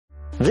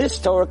This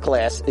Torah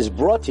class is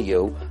brought to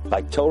you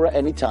by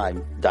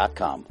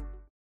TorahAnytime.com.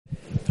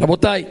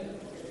 Rabotai,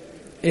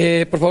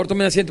 por favor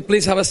tomen asiento.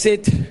 Please have a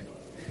seat.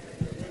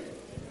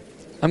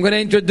 I'm going to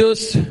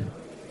introduce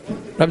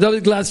Rabbi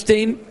David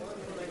Gladstein,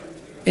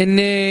 and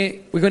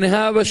we're going to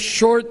have a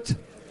short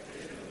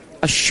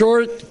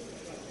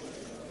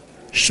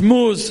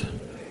schmooze,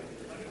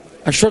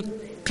 a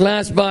short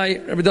class by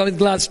Rabbi David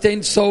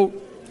Gladstein. So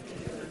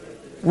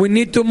we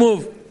need to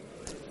move.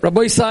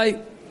 Rabbi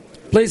Isai,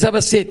 please have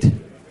a seat.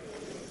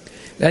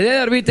 La idea de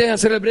Arbite es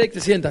hacer el break, te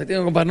sienta,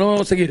 para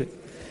no seguir.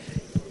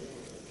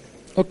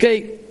 Ok.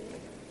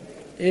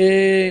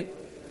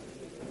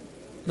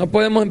 No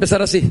podemos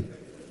empezar así.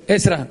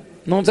 Ezra,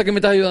 no sé qué me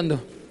estás ayudando.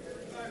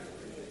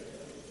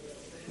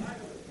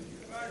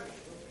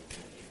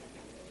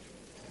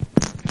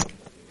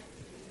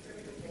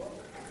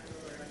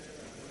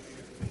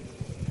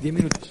 $10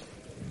 minutos.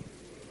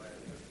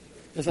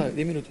 Ya sabes,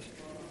 10 minutos.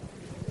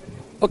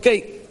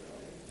 Okay.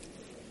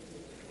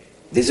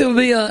 This will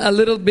be a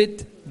little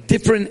bit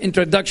different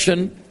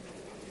introduction.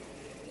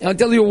 I'll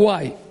tell you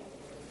why.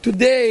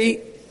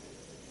 Today,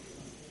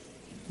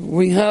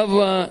 we have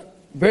a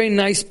very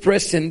nice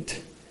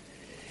present,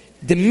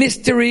 the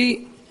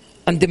mystery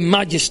and the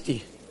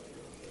majesty.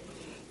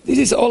 This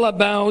is all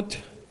about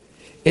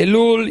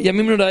Elul,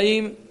 Yamim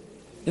Noraim,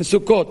 and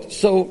Sukkot.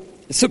 So,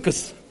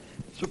 Sukkot.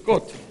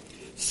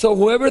 So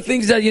whoever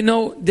thinks that,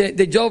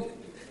 the job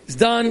is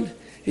done,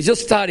 is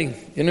just starting.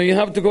 You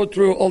have to go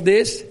through all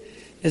this.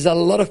 There's a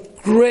lot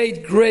of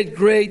great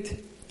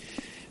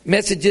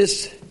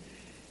messages,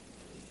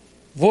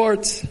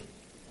 words.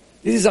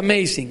 This is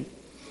amazing.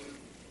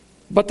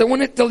 But I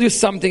want to tell you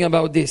something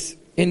about this.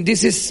 And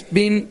this is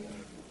being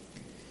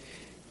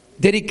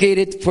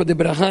dedicated for the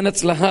Brahan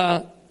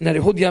Hatzlaha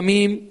Narehud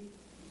Yamim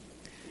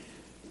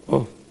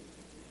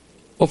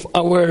of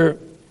our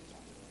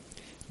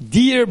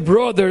dear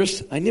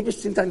brothers. I never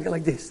seen something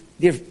like this.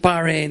 Dear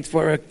parents,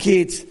 for our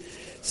kids.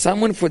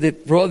 Someone for the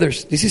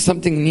brothers. This is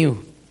something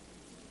new.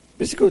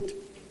 It's good.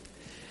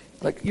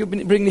 Like you've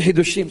been bringing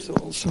Hidushim, so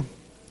also.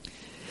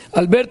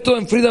 Alberto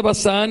and Frida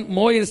Bazán,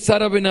 Moy and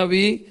Sara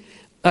Benaví,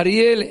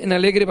 Ariel and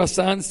Alegre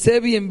Bazán,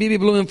 Sebi and Bibi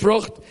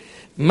Blumenfrocht,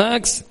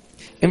 Max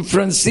and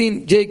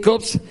Francine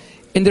Jacobs,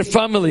 and their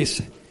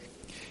families.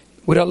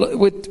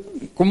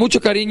 Con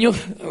mucho cariño,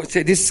 I would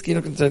say this,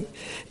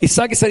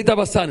 Isaac y Sarita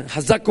Bazán,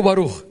 Hazaku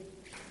Baruch.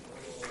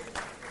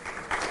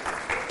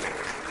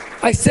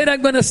 I said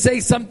I'm going to say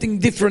something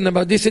different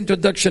about this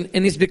introduction,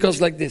 and it's because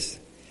like this.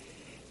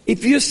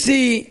 If you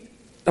see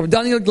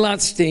Daniel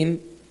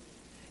Gladstein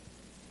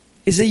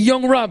is a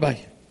young rabbi.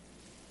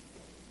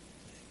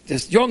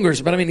 Just younger,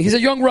 but he's a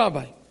young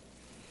rabbi.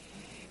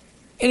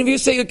 And if you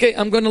say, okay,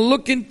 I'm going to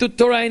look into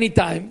Torah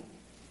Anytime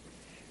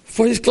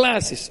for his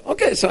classes.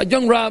 Okay, so a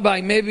young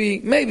rabbi,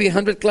 maybe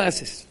 100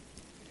 classes.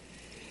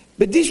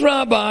 But this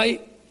rabbi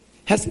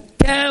has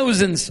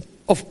thousands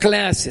of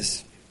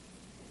classes.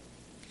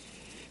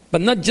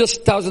 But not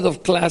just thousands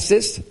of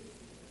classes.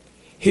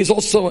 He's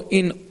also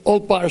in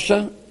all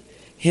Parsha.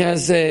 He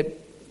has, I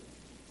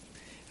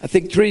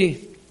think,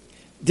 3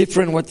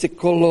 different,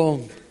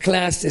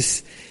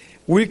 classes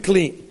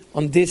weekly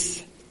on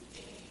this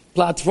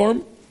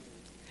platform.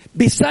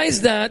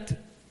 Besides that,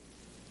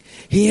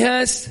 he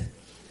has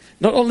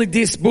not only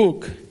this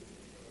book,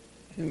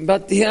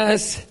 but he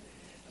has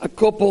a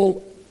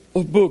couple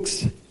of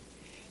books.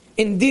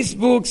 And these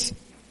books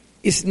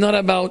is not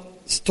about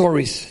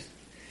stories.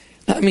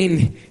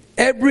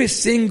 Every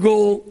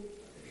single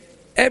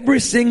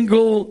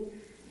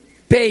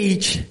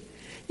page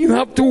you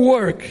have to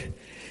work,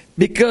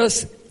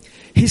 because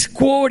he's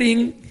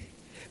quoting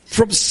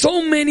from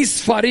so many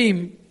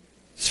Sfarim,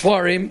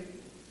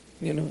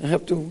 I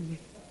have to.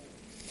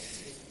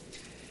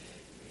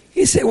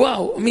 He said,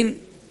 wow,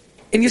 and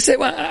you say,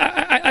 well,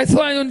 I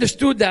thought I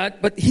understood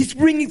that, but he's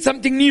bringing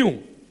something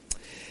new.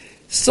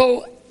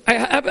 So I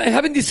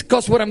haven't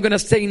discussed what I'm going to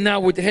say now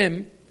with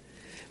him,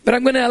 but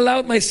I'm going to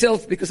allow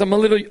myself, because I'm a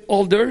little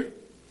older,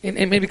 and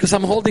maybe because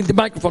I'm holding the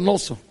microphone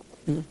also,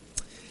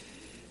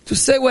 to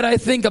say what I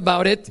think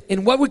about it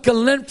and what we can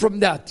learn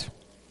from that.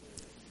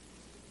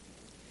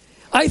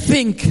 I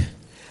think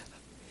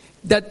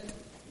that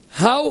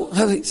how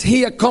has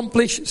he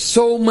accomplished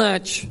so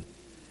much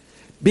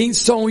being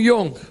so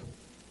young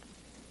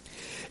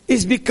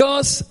is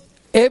because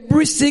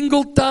every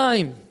single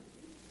time,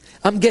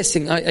 I'm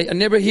guessing, I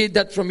never heard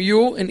that from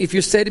you, and if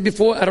you said it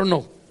before, I don't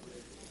know.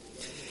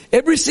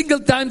 Every single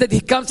time that he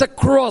comes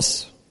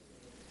across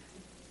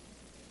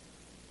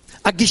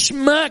a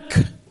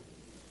geschmack,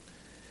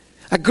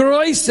 a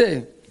groise,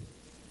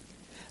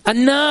 a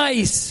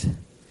nice,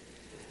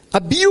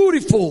 a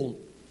beautiful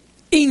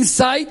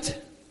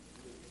insight,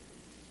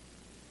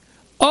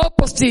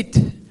 opposite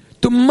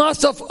to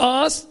most of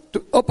us,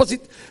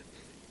 opposite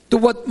to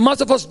what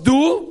most of us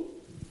do,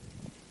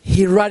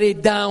 he write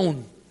it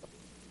down.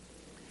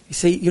 He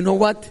say, you know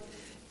what?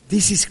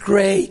 This is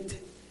great.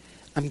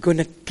 I'm going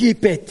to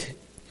keep it.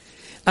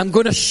 I'm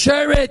going to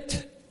share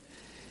it.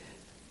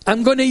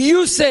 I'm going to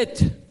use it.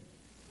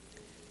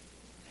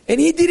 And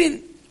he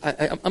didn't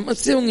I'm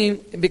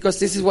assuming, because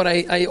this is what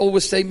I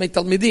always say, my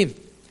Talmidim.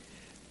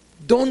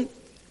 Don't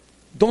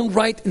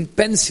write in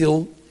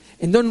pencil,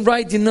 and don't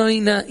write, in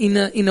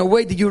a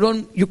way that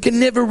you can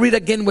never read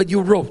again what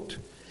you wrote.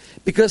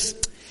 Because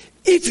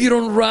if you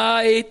don't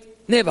write,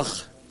 never.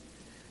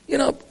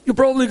 You're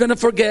probably going to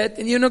forget,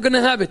 and you're not going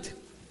to have it.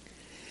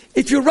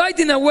 If you write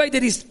in a way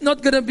that is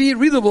not going to be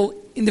readable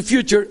in the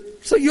future,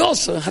 so you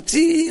also,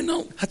 Hatzi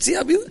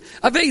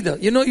Aveda,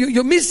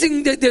 you're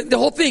missing the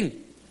whole thing.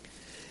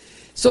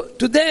 So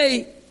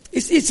today,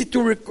 it's easy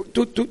to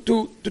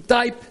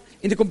type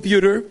in the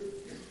computer.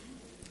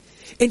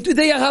 And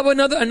today I have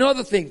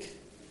another thing.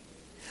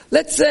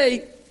 Let's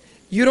say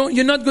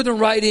you're not good at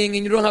writing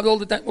and you don't have all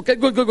the time. Okay,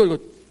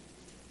 good.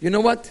 You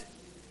know what?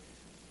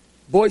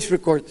 Voice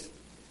record.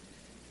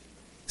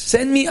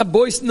 Send me a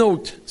voice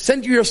note.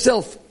 Send you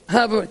yourself.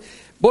 Have a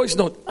voice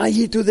note. I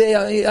hear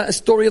today a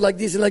story like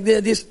this and like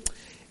this.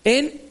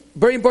 And,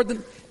 very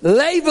important,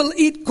 label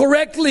it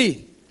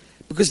correctly.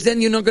 Because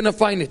then you're not going to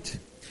find it.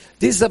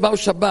 This is about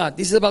Shabbat.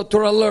 This is about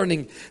Torah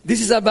learning.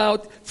 This is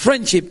about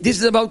friendship. This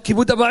is about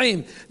Kibbut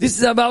Abayim. This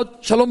is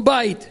about Shalom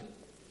Bayit.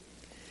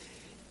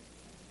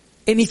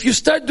 And if you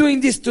start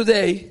doing this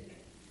today,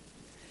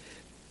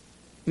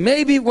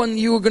 maybe when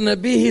you're going to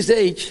be his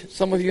age,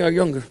 some of you are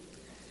younger,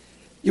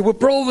 you will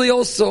probably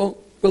also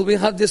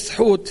have this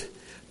chut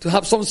to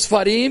have some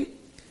Sfarim.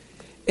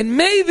 And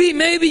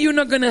maybe you're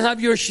not going to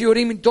have your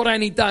Shiurim in Torah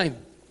anytime.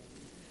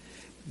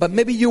 But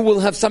maybe you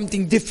will have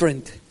something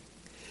different.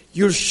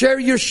 You'll share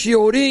your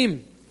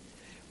shiurim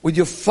with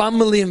your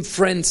family and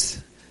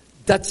friends.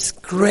 That's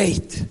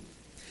great.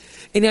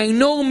 And I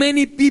know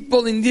many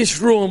people in this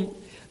room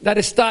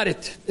that started.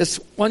 There's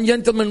one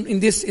gentleman in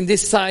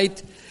this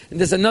side, and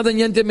there's another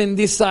gentleman in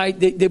this side.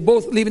 They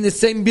both live in the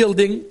same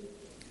building.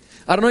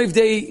 I don't know if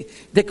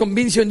they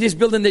convince you in this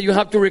building that you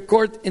have to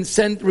record and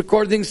send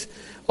recordings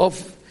of,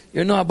 a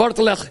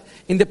Bartolach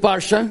in the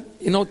Parsha,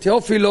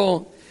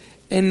 Teofilo,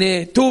 and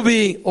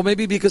Tubi, or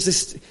maybe because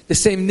it's the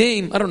same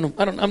name. I don't know.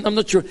 I'm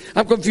not sure.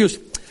 I'm confused.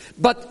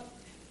 But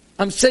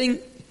I'm saying,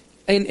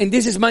 and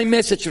this is my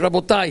message,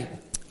 Rabotai.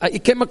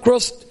 It came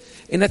across,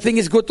 and I think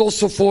it's good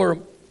also for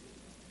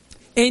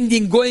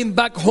ending, going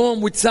back home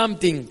with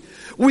something.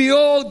 We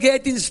all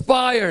get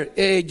inspired.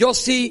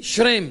 Yossi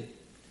Shrem,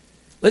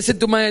 listen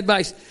to my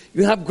advice.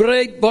 You have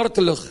great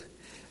Bartolach.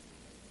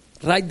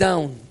 Write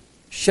down.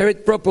 Share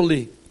it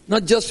properly.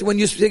 Not just when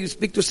you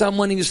speak to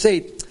someone and you say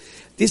it.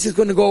 This is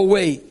going to go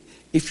away.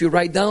 If you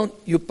write down,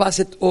 you pass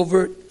it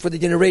over for the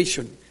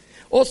generation.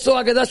 Also,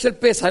 Agadah Shel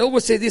Pesach. I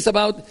always say this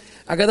about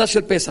Agadah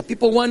Shel Pesach.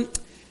 People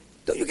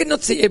you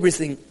cannot say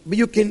everything, but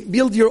you can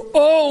build your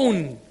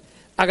own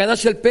Agadah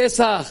Shel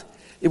Pesach.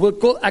 It will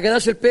call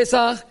Agadah Shel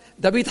Pesach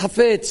David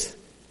Hafetz.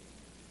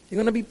 You're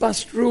going to be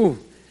passed through.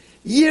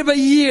 Year by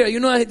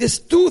year, there's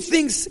two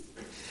things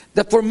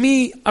that for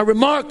me are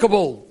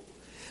remarkable.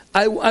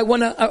 I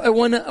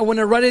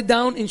wanna write it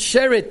down and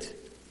share it.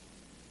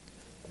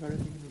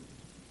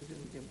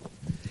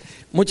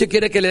 Muche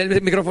quiere que le dé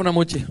el micrófono a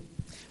Muche.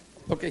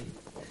 Okay.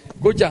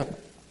 Escucha.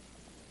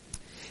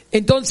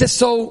 Entonces,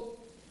 so,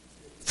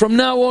 from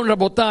now on,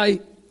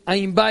 Rabotai, I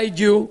invite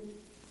you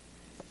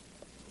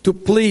to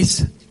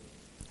please,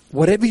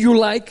 whatever you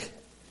like,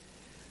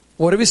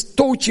 whatever is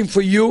touching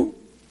for you,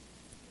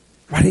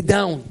 write it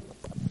down.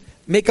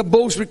 Make a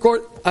voice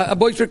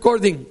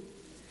recording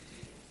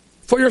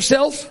for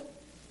yourself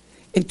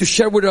and to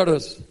share with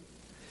others.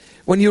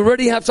 When you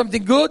already have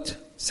something good,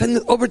 send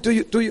it over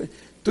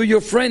to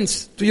your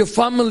friends, to your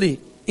family,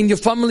 in your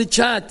family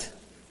chat.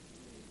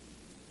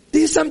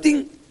 This is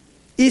something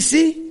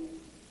easy,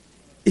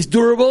 it's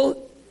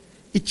durable,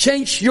 it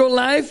changed your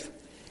life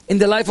and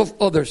the life of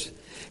others.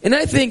 And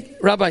I think,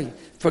 Rabbi,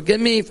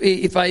 forgive me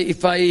if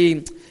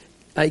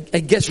I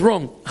guess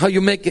wrong how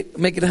you make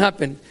it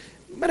happen.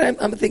 But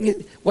I'm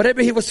thinking,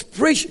 whatever he was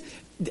preaching.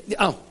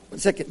 Oh, 1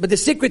 second. But the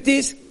secret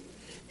is,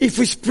 if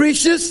it's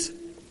precious,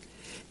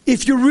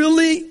 if you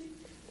really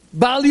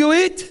value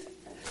it,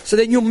 so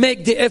then you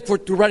make the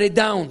effort to write it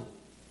down.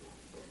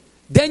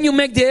 Then you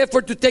make the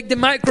effort to take the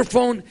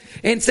microphone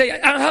and say,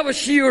 I have a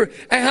shiur,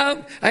 I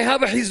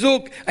have a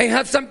hizuk, I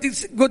have something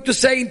good to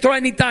say in Torah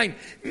anytime.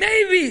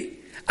 Maybe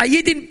a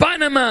yid in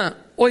Panama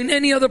or in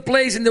any other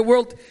place in the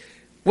world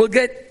will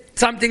get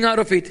something out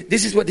of it.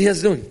 This is what he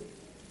has done.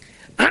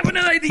 I have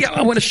another idea,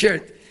 I want to share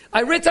it.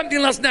 I read something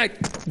last night,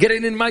 get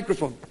it in the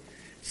microphone.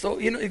 So,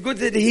 it's good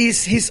that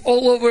he's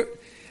all over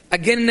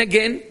again and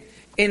again.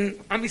 And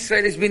Am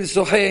Yisrael has been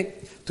zoheh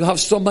to have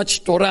so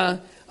much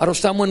Torah out of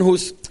someone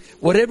who's,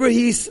 whatever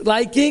he's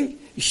liking,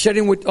 he's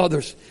sharing with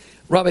others.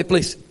 Rabbi,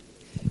 please.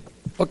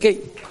 Okay.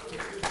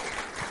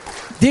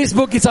 This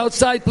book is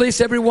outside, please.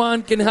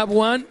 Everyone can have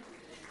one.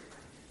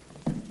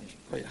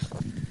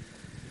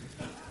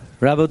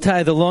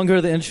 Rabotai, the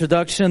longer the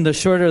introduction, the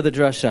shorter the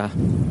drasha.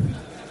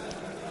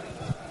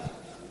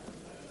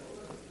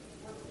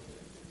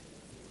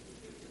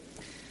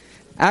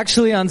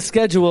 Actually, on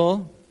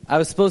schedule, I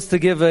was supposed to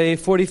give a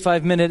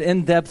 45-minute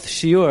in-depth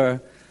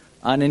shiur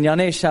on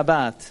Inyanei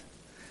Shabbat.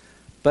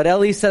 But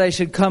Eli said I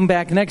should come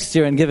back next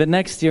year and give it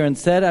next year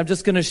instead. I'm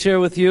just going to share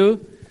with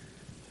you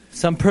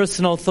some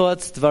personal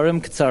thoughts,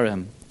 Dvarim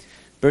Ketzarim.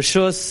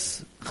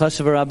 Bershus,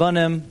 Chashav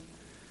Rabbanim,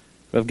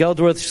 Rav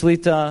Geldworth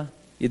Shlita,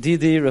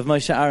 Yedidi, Rav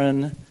Moshe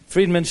Aaron,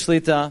 Friedman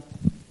Shlita.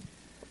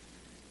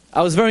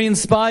 I was very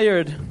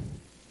inspired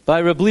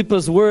by Reb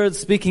Lipa's words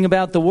speaking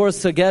about the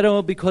Warsaw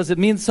Ghetto because it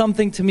means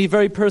something to me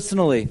very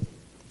personally.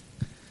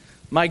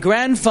 My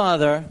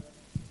grandfather,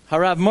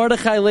 Harav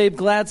Mordechai Leib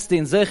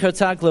Gladstein, Zecher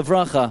Tzak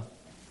Levracha,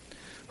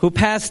 who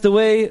passed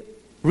away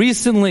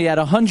recently at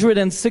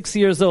 106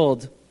 years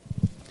old,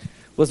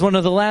 was one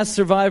of the last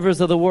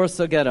survivors of the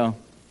Warsaw Ghetto.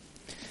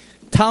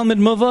 Talmid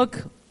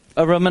Muvak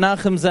of Rav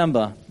Menachem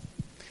Zemba.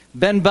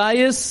 Ben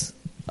Bayis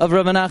of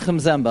Rav Menachem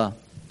Zemba.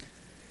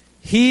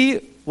 He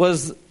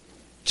was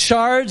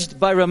charged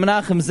by Rav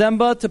Menachem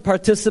Zemba to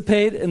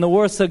participate in the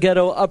Warsaw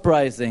Ghetto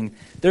uprising.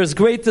 There's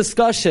great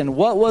discussion.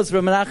 What was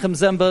Rav Menachem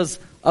Zemba's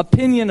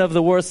opinion of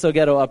the Warsaw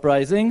Ghetto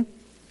uprising?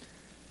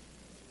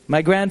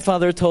 My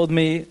grandfather told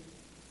me,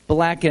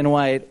 black and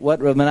white,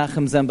 what Rav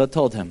Menachem Zemba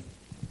told him.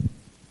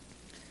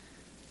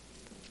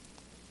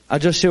 I'll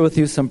just share with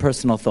you some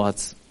personal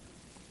thoughts.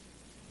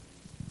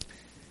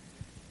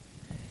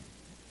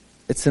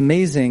 It's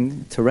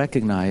amazing to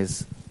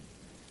recognize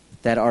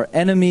that our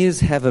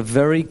enemies have a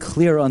very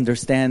clear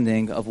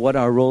understanding of what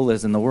our role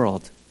is in the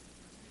world.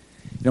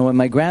 You know, when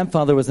my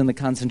grandfather was in the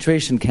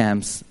concentration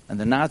camps and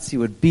the Nazi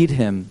would beat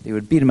him,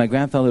 my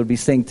grandfather would be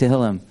saying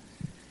Tehillim.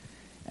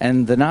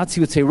 And the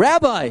Nazi would say,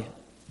 Rabbi,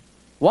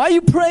 why are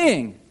you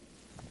praying?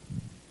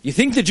 You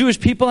think the Jewish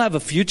people have a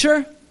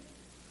future?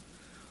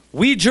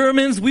 We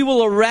Germans, we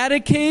will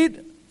eradicate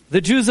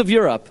the Jews of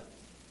Europe.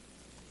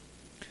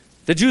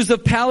 The Jews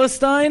of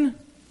Palestine,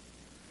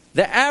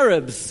 the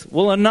Arabs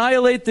will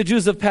annihilate the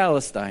Jews of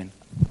Palestine.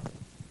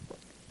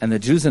 And the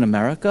Jews in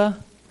America?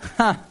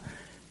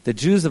 The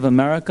Jews of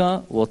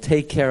America will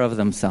take care of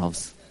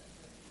themselves.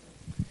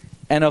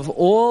 And of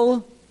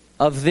all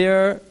of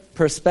their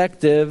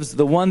perspectives,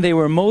 the one they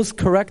were most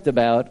correct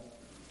about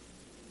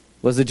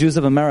was the Jews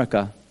of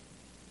America.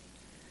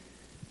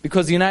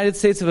 Because the United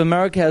States of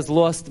America has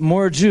lost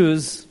more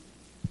Jews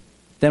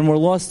than were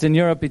lost in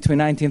Europe between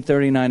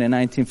 1939 and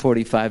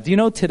 1945. Do you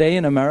know today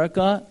in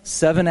America,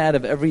 7 out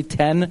of every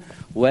 10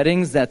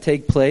 weddings that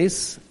take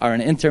place are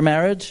an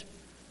intermarriage?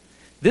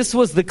 This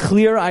was the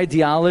clear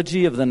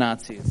ideology of the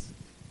Nazis.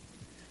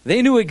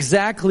 They knew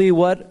exactly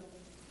what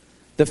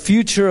the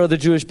future of the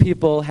Jewish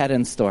people had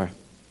in store.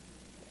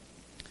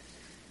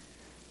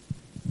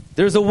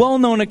 There's a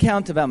well-known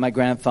account about my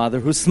grandfather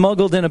who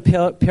smuggled in a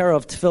pair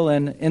of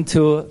tefillin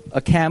into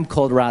a camp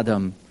called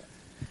Radom.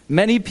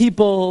 Many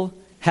people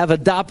have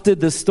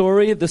adopted the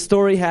story. The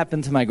story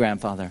happened to my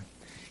grandfather.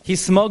 He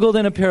smuggled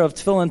in a pair of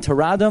tefillin to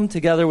Radom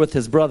together with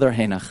his brother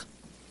Henoch.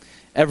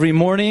 Every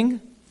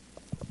morning,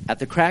 at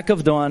the crack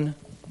of dawn,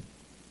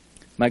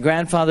 my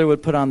grandfather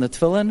would put on the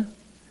tefillin,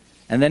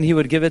 and then he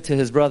would give it to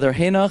his brother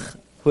Henoch,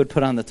 who would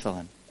put on the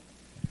tefillin.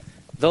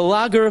 The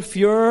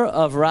Lagerführer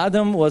of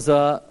Radom was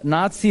a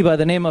Nazi by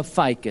the name of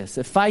Ficus.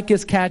 If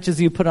Ficus catches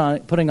you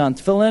putting on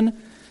tefillin,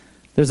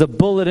 there's a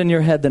bullet in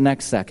your head the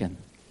next second.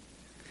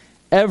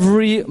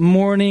 Every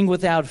morning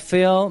without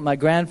fail, my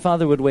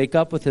grandfather would wake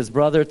up with his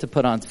brother to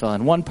put on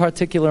tefillin. One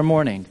particular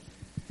morning,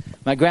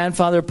 my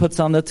grandfather puts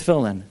on the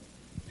tefillin.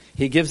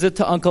 He gives it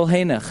to Uncle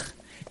Henoch.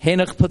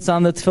 Henoch puts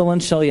on the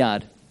tefillin shel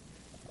yad.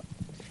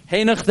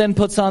 Henoch then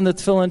puts on the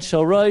tefillin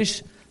shel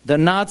rosh. The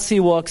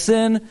Nazi walks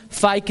in,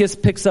 Ficus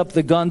picks up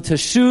the gun to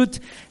shoot,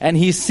 and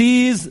he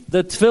sees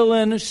the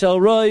tefillin shel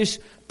rosh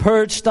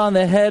perched on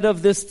the head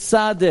of this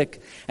tzaddik.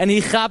 And he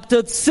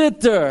chapta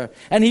tziter,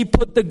 and he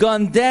put the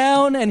gun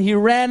down, and he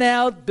ran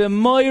out,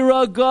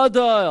 b'moira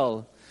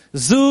gadol,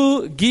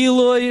 zu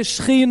giloi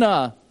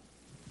shchina.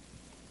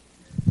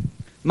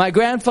 My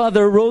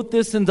grandfather wrote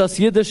this in Das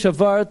Yiddish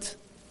Wort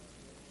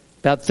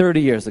about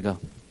 30 years ago.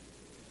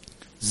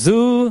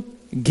 Zu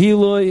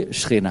giloi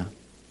shchina.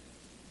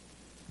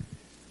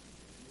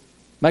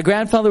 My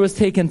grandfather was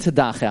taken to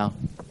Dachau.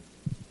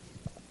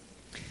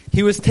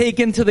 He was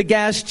taken to the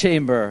gas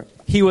chamber.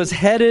 He was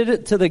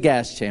headed to the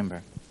gas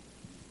chamber.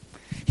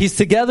 He's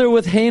together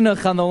with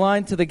Henoch on the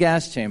line to the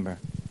gas chamber.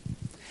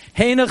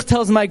 Henoch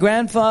tells my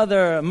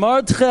grandfather,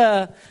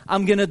 Mordche,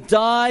 I'm going to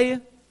die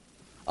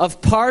of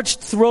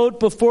parched throat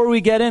before we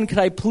get in. Could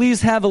I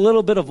please have a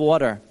little bit of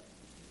water?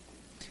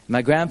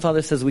 My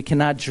grandfather says, we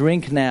cannot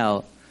drink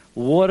now.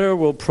 Water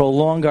will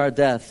prolong our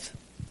death.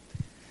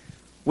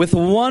 With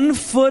one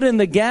foot in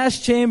the gas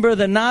chamber,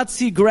 the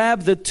Nazi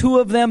grabbed the two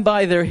of them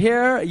by their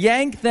hair,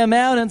 yanked them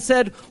out, and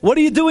said, what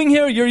are you doing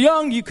here? You're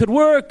young, you could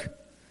work.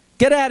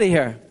 Get out of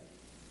here.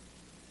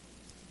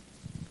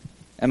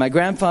 And my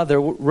grandfather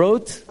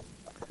wrote,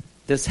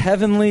 this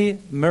heavenly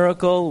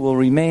miracle will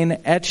remain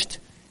etched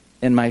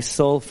in my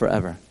soul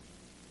forever.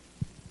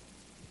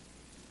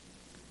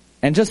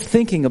 And just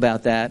thinking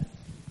about that,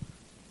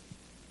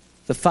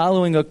 the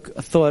following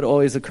thought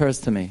always occurs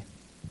to me.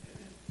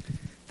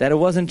 That it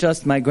wasn't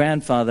just my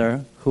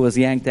grandfather who was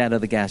yanked out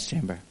of the gas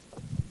chamber.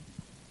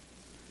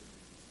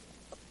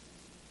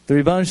 The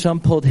Rebbeinu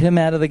Shalom pulled him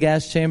out of the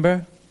gas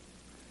chamber.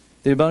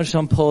 The Rebbeinu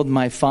Shalom pulled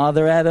my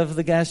father out of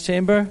the gas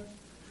chamber.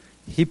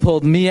 He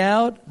pulled me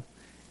out.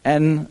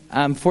 And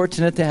I'm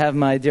fortunate to have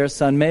my dear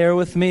son Meir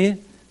with me,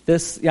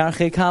 this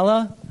Yarchei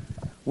Kallah.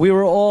 We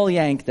were all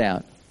yanked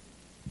out.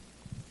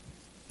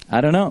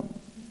 I don't know.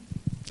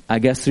 I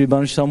guess the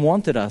Rebbeinu Shalom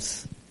wanted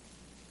us.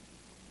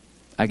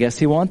 I guess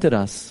he wanted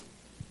us.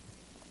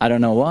 I don't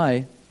know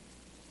why.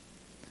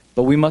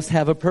 But we must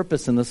have a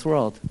purpose in this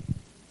world.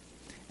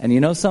 And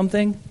you know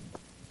something?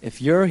 If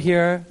you're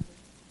here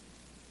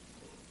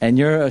and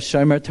you're a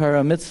Shomer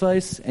Torah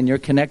mitzvahs and you're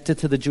connected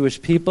to the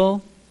Jewish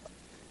people,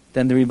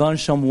 then the Rebbeinu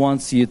Shalom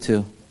wants you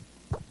to.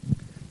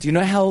 Do you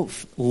know how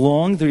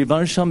long the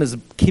Rebbeinu Shalom is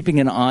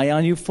keeping an eye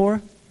on you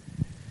for?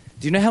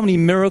 Do you know how many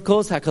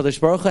miracles HaKadosh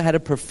Baruch Hu had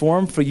to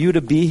perform for you to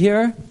be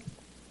here?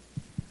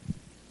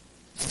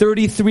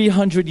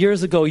 3,300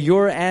 years ago,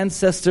 your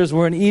ancestors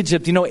were in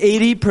Egypt. You know,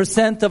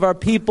 80% of our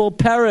people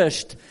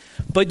perished.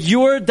 But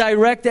your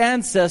direct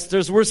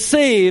ancestors were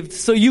saved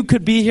so you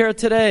could be here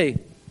today.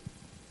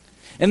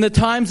 In the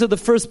times of the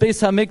first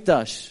Beis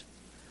HaMikdash,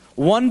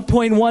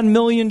 1.1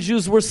 million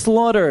Jews were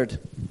slaughtered.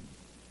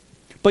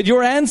 But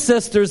your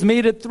ancestors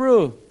made it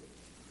through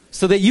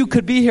so that you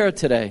could be here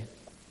today.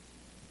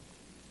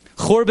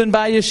 Churban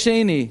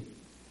Bayesheni,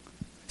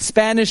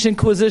 Spanish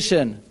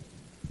Inquisition,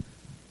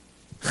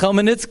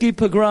 Chmielnicki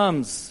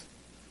pogroms,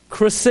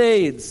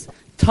 crusades,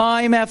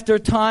 time after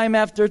time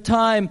after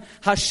time,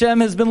 Hashem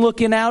has been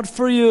looking out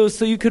for you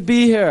so you could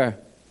be here.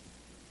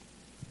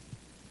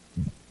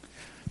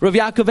 Rav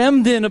Yaakov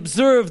Emden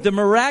observed the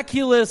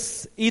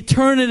miraculous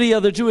eternity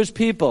of the Jewish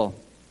people.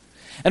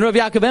 And Rav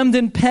Yaakov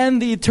Emden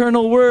penned the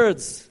eternal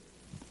words.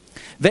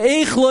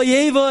 Ve'ech lo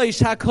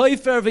yevosh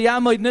hakofer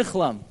v'yamoid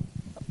nichlam.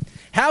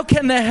 How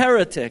can the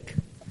heretic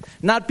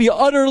not be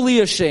utterly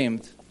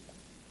ashamed?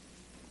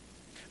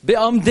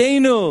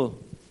 Be'amdeinu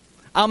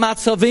al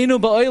matzavenu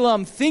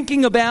ba'olam,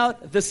 thinking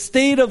about the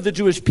state of the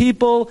Jewish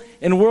people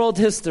in world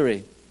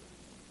history.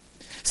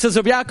 Says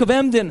Rabbi Yaakov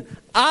Emden,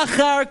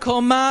 Achar kol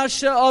ma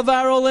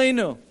she'avar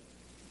oleinu.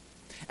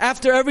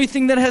 After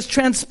everything that has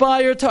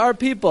transpired to our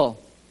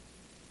people,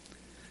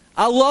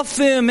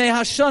 alafim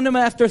mehashanim,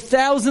 after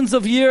thousands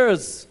of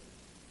years,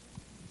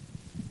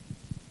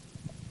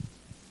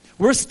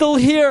 we're still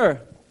here.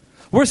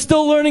 We're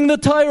still learning the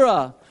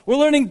Torah. We're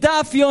learning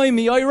Daf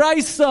Yomi,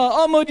 Oiraisa,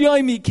 Amud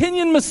Yomi,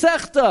 Kinyan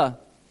Masechta.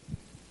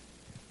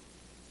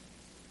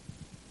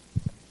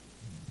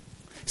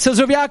 Says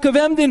Rabbi Yaakov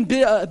Emden,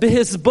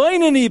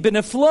 B'hisboinani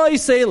b'nefloi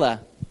seila.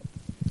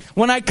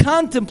 When I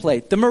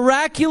contemplate the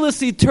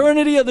miraculous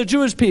eternity of the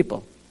Jewish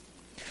people,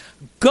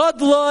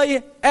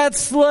 Godloi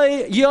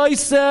etzloi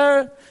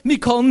yoiser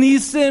mikol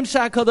nisim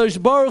shakadosh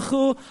baruch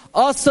hu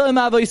asa im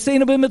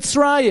avoseinu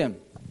b'mitzrayim.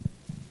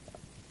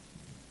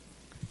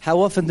 How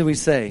often do we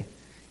say,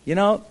 you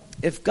know,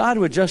 if God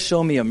would just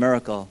show me a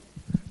miracle,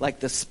 like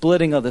the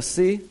splitting of the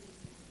sea,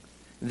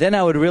 then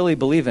I would really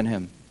believe in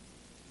Him.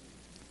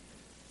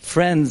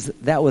 Friends,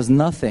 that was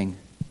nothing.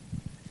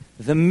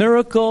 The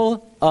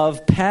miracle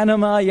of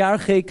Panama,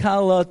 Yarchei,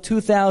 Kallah,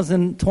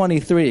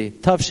 2023,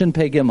 Tafshin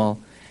Pei Gimel,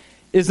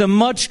 is a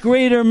much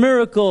greater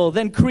miracle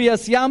than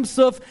Kriyas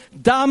Yamsuf,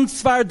 Dam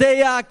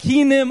Tzvardeya,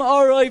 Kinim,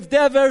 Oroiv,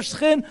 Dever,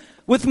 Shchin,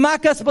 with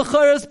Makas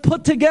Bechoros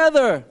put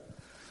together.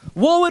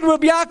 What would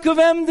Rabbi Yaakov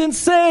Emden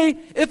say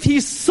if he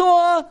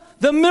saw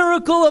the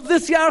miracle of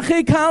this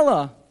Yarchei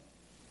Kallah?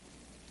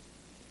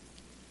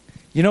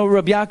 You know,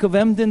 Rabbi Yaakov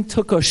Emden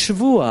took a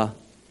shvua.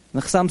 The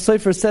Chassam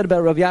Sofer said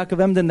about Rabbi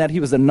Yaakov Emden that he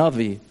was a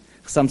Navi.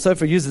 Chassam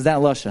Sofer uses that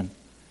lashon.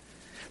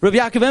 Rabbi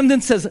Yaakov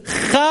Emden says,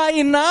 Chai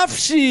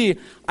nafshi,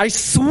 I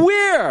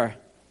swear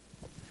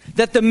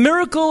that the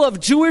miracle of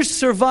Jewish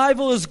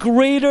survival is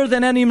greater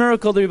than any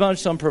miracle the Rebbeinu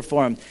Shalom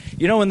performed.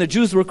 You know, when the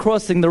Jews were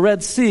crossing the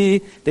Red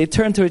Sea, they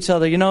turned to each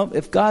other, you know,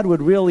 if God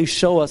would really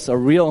show us a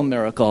real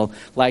miracle,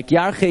 like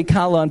Yarchei,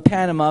 Kallah, and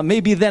Panama,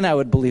 maybe then I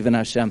would believe in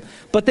Hashem.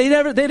 But they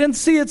didn't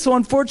see it, so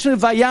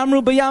unfortunately,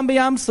 Vayamru Bayam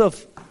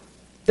Bayamsuf.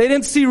 They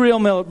didn't see real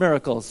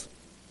miracles.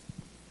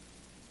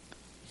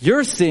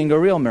 You're seeing a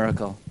real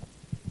miracle.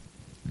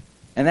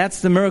 And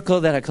that's the miracle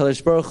that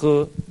HaKadosh Baruch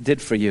Hu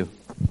did for you.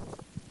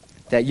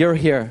 That you're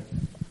here.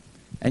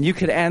 And you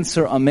could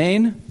answer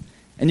Amen.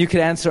 And you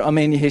could answer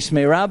Amen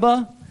Yehishmei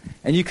Rabbah.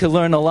 And you could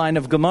learn a line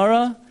of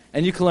Gemara.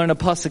 And you could learn a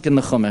pasuk in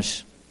the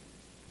Chumash.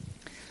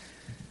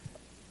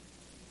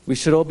 We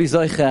should all be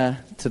zoicha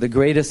to the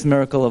greatest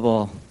miracle of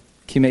all.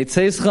 Kimei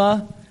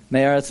Tzeischa,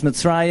 Me'aretz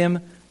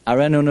Mitzrayim,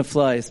 Arenu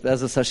Neflois.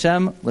 Be'ezus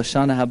Hashem,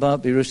 L'shana Haba,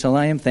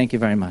 B'Yerushalayim. Thank you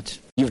very much.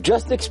 You've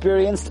just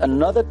experienced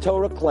another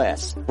Torah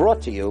class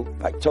brought to you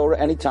by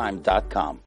TorahAnytime.com.